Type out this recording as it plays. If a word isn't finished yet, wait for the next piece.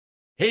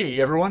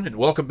Hey everyone, and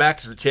welcome back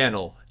to the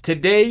channel.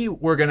 Today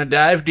we're going to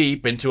dive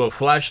deep into a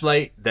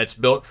flashlight that's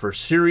built for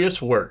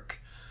serious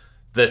work.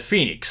 The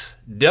Fenix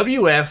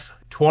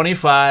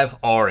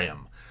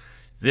WF25RM.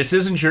 This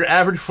isn't your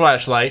average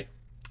flashlight.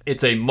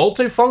 It's a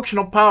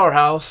multifunctional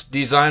powerhouse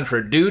designed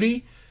for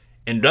duty,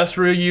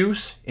 industrial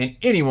use, and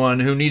anyone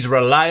who needs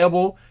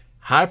reliable,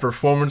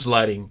 high-performance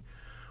lighting.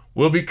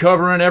 We'll be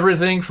covering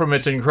everything from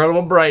its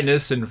incredible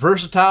brightness and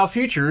versatile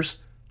features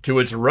to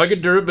its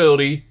rugged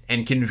durability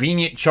and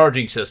convenient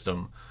charging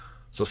system.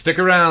 So stick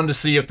around to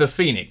see if the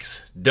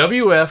Fenix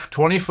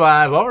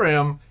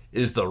WF25RM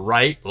is the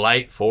right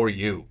light for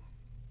you.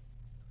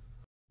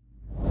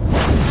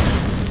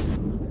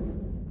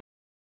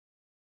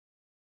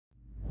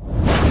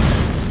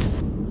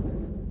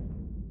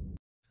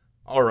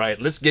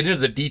 Alright, let's get into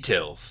the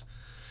details.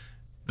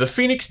 The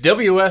Fenix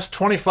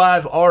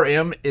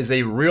WS25RM is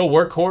a real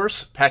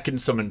workhorse, packing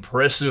some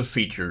impressive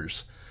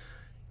features.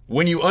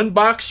 When you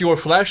unbox your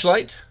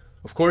flashlight,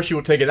 of course you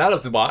will take it out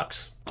of the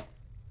box.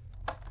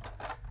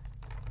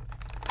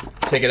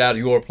 Take it out of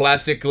your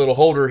plastic little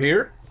holder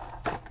here.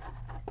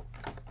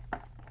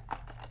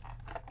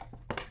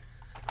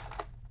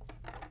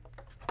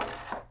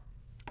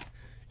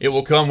 It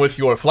will come with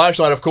your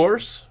flashlight, of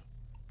course,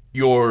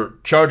 your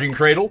charging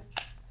cradle,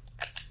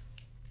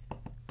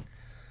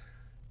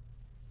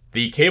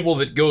 the cable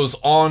that goes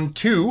on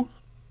to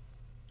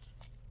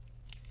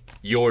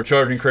your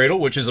charging cradle,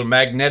 which is a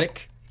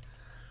magnetic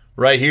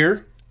right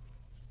here,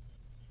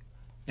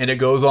 and it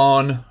goes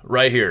on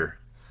right here.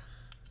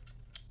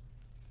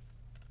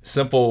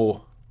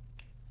 Simple,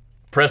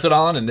 press it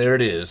on and there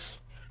it is.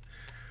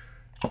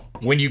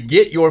 When you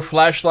get your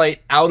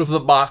flashlight out of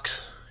the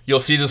box, you'll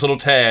see this little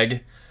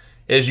tag.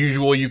 As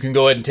usual, you can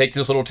go ahead and take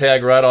this little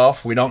tag right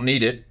off. We don't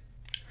need it.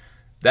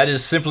 That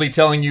is simply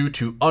telling you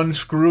to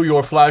unscrew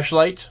your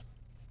flashlight.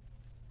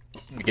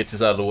 Let me get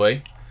this out of the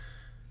way.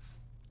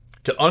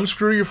 To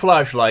unscrew your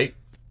flashlight,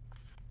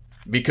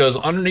 because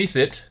underneath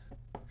it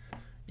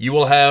you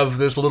will have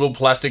this little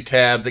plastic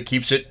tab that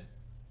keeps it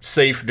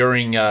safe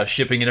during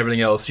shipping and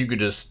everything else. You could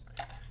just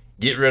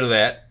get rid of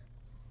that,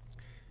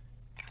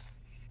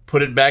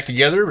 put it back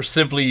together, or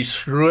simply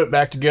screw it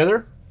back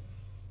together.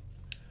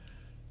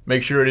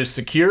 Make sure it is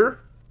secure.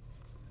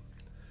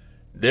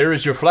 There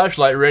is your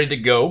flashlight ready to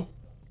go.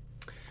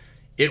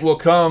 It will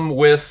come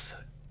with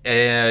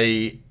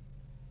a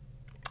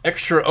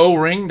extra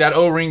O-ring. That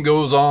O-ring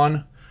goes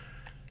on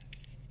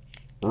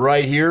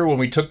right here. When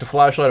we took the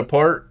flashlight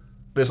apart,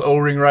 this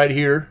O-ring right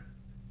here,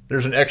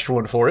 there's an extra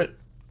one for it.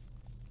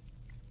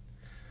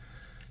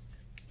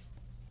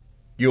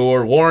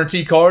 Your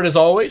warranty card, as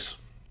always,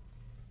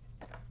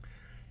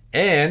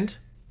 and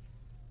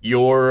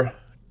your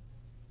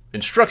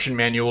instruction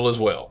manual as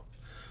well.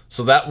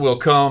 So that will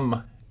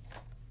come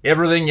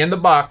everything in the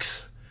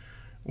box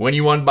when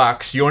you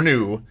unbox your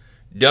new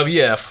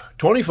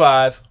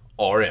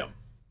WF25RM.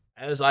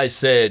 As I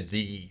said,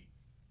 the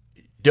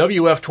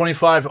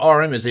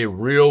WF25RM is a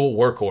real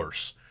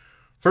workhorse.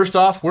 First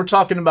off, we're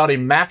talking about a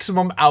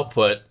maximum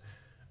output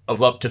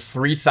of up to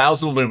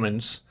 3,000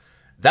 lumens.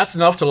 That's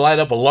enough to light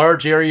up a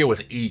large area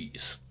with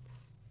ease.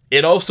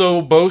 It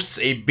also boasts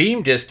a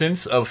beam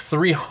distance of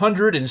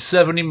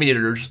 370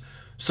 meters,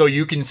 so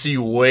you can see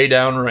way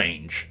down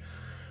range.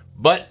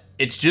 But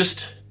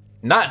it's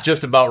not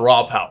just about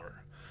raw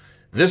power.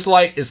 This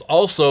light is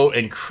also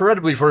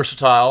incredibly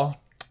versatile,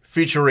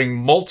 featuring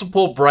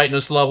multiple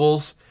brightness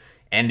levels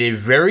and a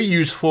very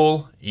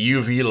useful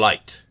UV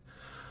light.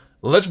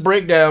 Let's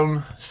break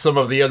down some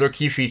of the other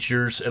key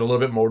features in a little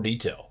bit more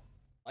detail.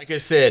 Like I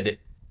said,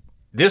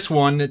 this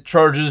one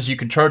charges, you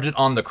can charge it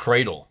on the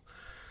cradle.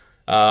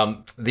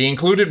 The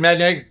included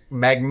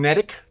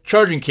magnetic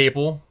charging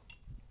cable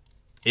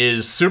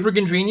is super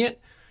convenient.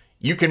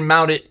 You can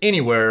mount it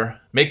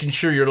anywhere, making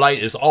sure your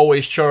light is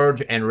always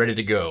charged and ready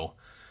to go.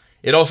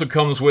 It also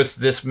comes with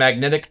this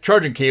magnetic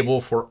charging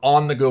cable for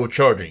on-the-go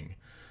charging.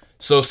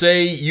 So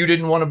say you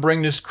didn't want to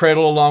bring this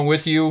cradle along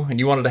with you and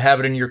you wanted to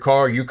have it in your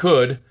car, you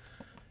could.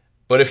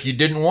 But if you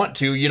didn't want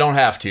to, you don't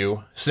have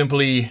to.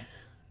 Simply,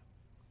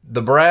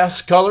 the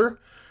brass color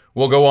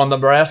will go on the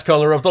brass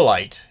color of the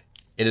light.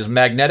 It is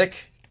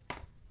magnetic.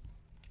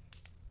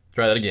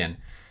 Try that again.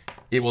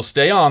 It will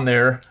stay on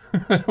there.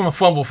 My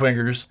fumble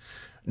fingers,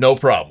 no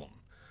problem.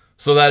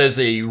 So that is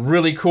a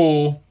really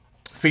cool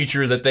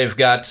feature that they've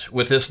got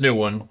with this new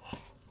one.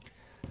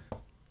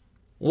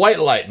 White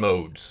light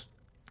modes.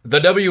 The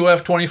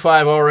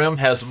WF25RM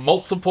has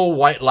multiple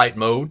white light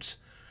modes,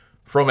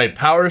 from a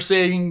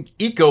power-saving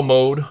eco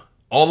mode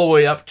all the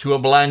way up to a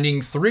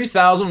blinding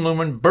 3,000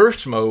 lumen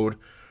burst mode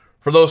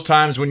for those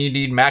times when you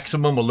need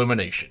maximum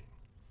illumination.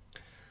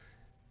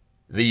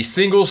 The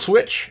single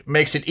switch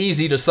makes it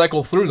easy to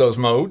cycle through those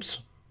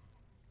modes.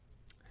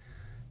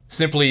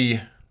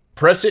 Simply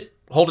press it,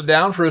 hold it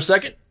down for a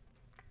second,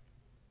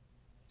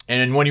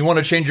 and when you want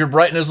to change your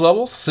brightness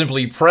levels,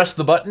 simply press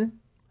the button.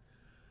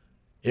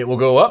 It will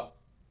go up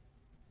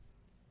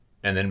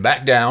and then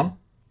back down.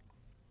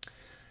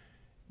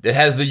 It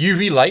has the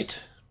UV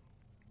light.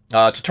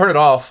 To turn it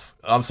off,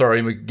 I'm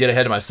sorry, let me get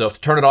ahead of myself.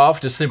 To turn it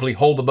off, just simply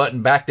hold the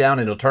button back down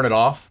and it'll turn it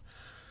off.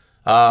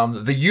 The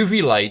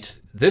UV light,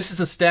 this is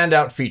a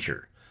standout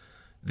feature.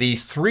 The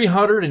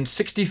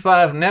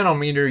 365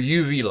 nanometer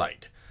UV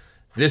light.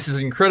 This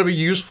is incredibly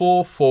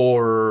useful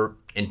for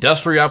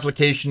industrial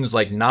applications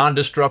like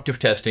non-destructive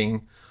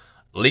testing,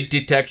 leak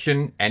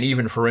detection, and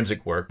even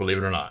forensic work, believe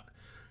it or not.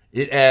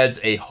 It adds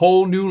a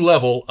whole new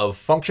level of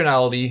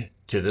functionality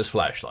to this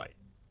flashlight.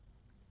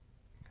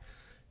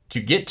 To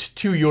get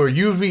to your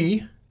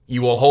UV,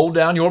 you will hold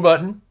down your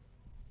button.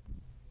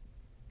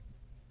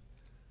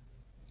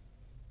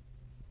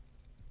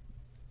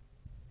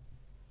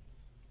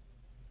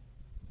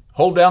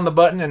 Hold down the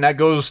button and that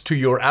goes to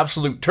your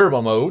absolute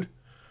turbo mode.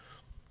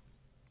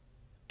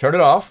 Turn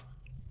it off.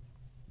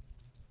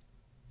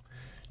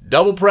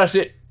 Double press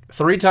it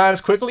 3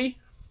 times quickly.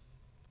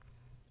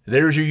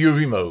 There's your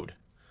UV mode.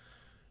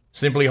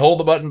 Simply hold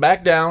the button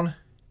back down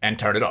and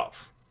turn it off.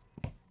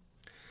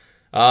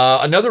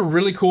 Another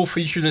really cool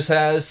feature this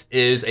has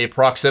is a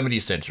proximity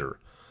sensor.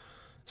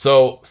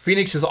 So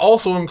Fenix has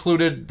also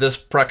included this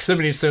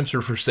proximity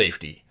sensor for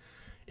safety.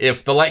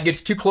 If the light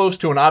gets too close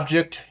to an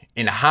object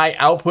in high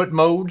output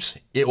modes,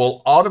 it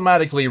will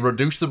automatically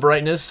reduce the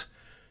brightness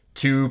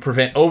to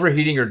prevent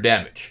overheating or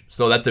damage.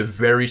 So that's a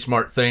very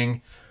smart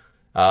thing.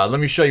 Let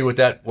me show you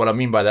what I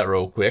mean by that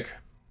real quick.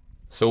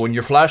 So when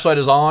your flashlight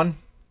is on,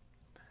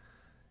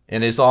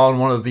 and it's on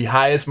one of the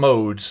highest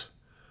modes,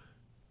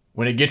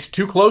 when it gets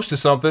too close to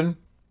something,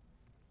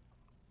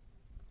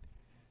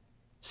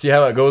 see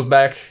how it goes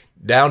back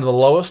down to the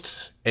lowest?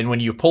 And when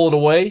you pull it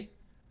away,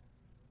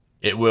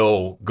 it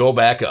will go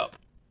back up.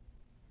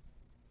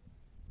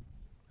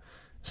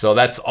 So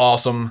that's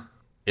awesome.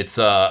 It's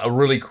a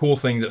really cool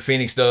thing that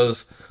Fenix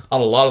does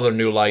on a lot of their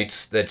new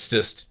lights. That's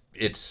just,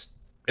 it's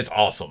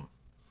awesome.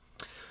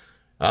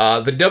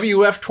 The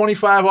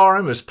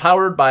WF25RM is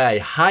powered by a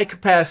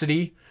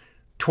high-capacity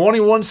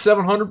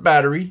 21700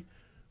 battery,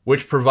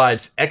 which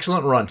provides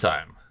excellent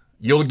runtime.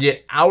 You'll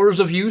get hours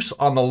of use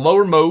on the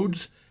lower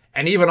modes,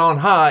 and even on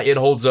high, it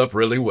holds up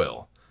really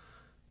well.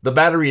 The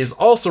battery is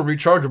also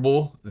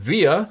rechargeable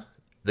via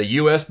the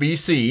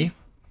USB-C.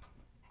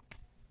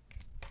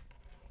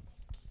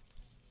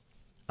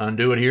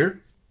 Undo it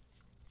here.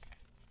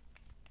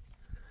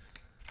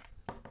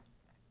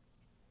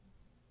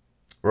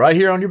 Right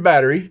here on your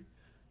battery,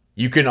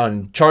 you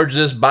can charge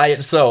this by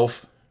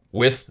itself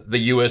with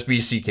the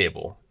USB-C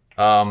cable.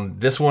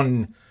 This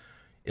one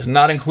is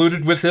not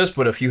included with this,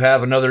 but if you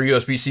have another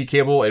USB-C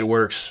cable, it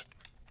works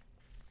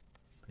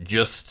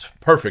just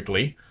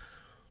perfectly.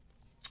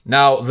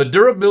 Now, the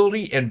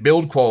durability and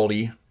build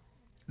quality,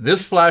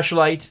 this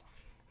flashlight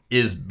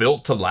is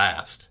built to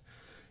last.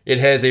 It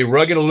has a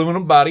rugged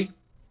aluminum body,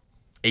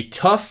 a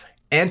tough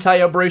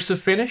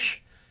anti-abrasive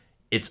finish.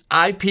 It's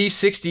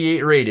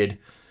IP68 rated,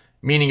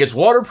 meaning it's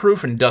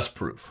waterproof and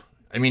dustproof.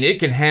 I mean, it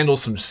can handle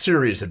some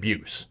serious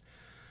abuse.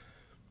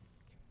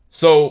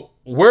 So,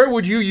 where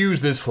would you use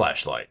this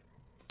flashlight?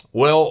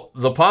 Well,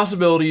 the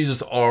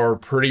possibilities are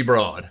pretty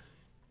broad.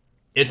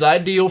 It's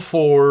ideal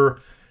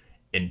for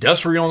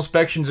industrial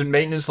inspections and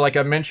maintenance, like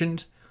I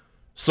mentioned,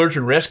 search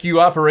and rescue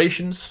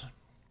operations,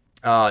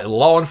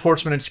 law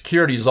enforcement and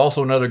security is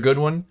also another good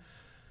one.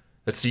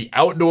 Let's see,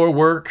 outdoor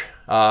work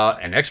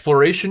and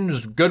exploration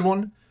is a good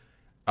one.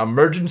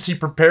 Emergency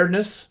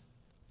preparedness.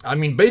 I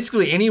mean,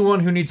 basically anyone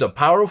who needs a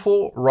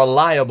powerful,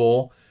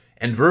 reliable,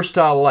 and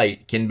versatile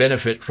light can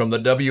benefit from the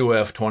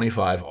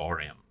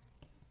WF25RM.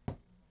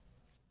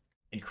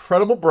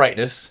 Incredible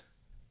brightness,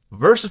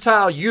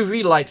 versatile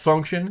UV light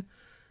function,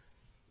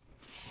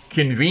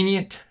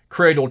 convenient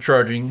cradle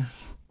charging,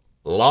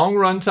 long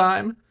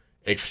runtime,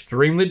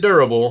 extremely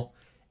durable,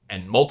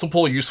 and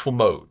multiple useful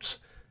modes.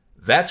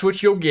 That's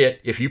what you'll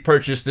get if you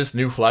purchase this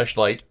new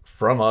flashlight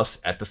from us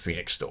at the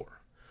Fenix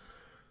store.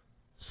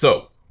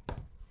 So,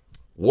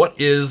 what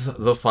is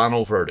the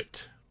final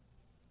verdict?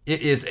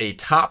 It is a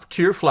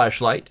top-tier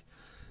flashlight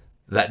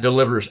that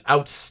delivers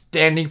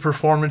outstanding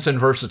performance and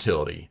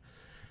versatility.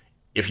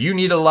 If you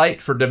need a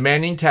light for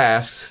demanding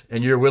tasks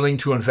and you're willing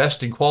to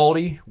invest in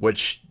quality,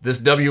 which this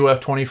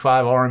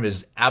WF25RM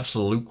is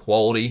absolute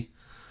quality,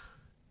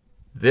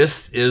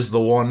 this is the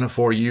one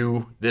for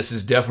you. This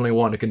is definitely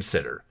one to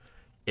consider.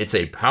 It's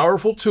a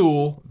powerful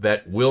tool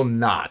that will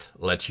not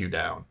let you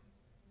down.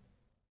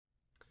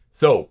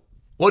 So,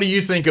 what do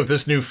you think of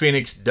this new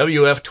Fenix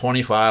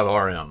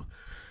WF25RM?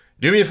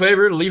 Do me a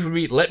favor,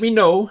 let me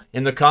know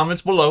in the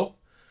comments below.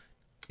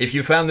 If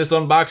you found this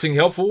unboxing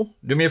helpful,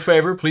 do me a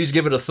favor, please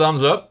give it a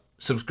thumbs up,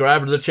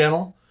 subscribe to the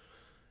channel.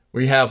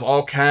 We have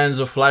all kinds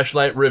of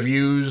flashlight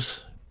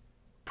reviews,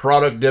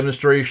 product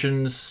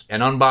demonstrations,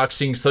 and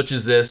unboxings such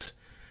as this.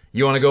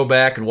 You want to go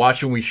back and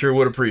watch them, we sure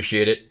would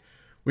appreciate it.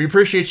 We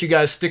appreciate you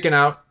guys sticking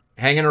out,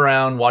 hanging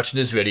around, watching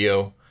this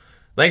video.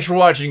 Thanks for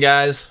watching,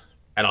 guys,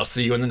 and I'll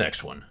see you in the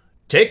next one.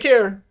 Take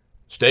care,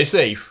 stay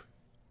safe,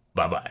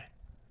 bye-bye.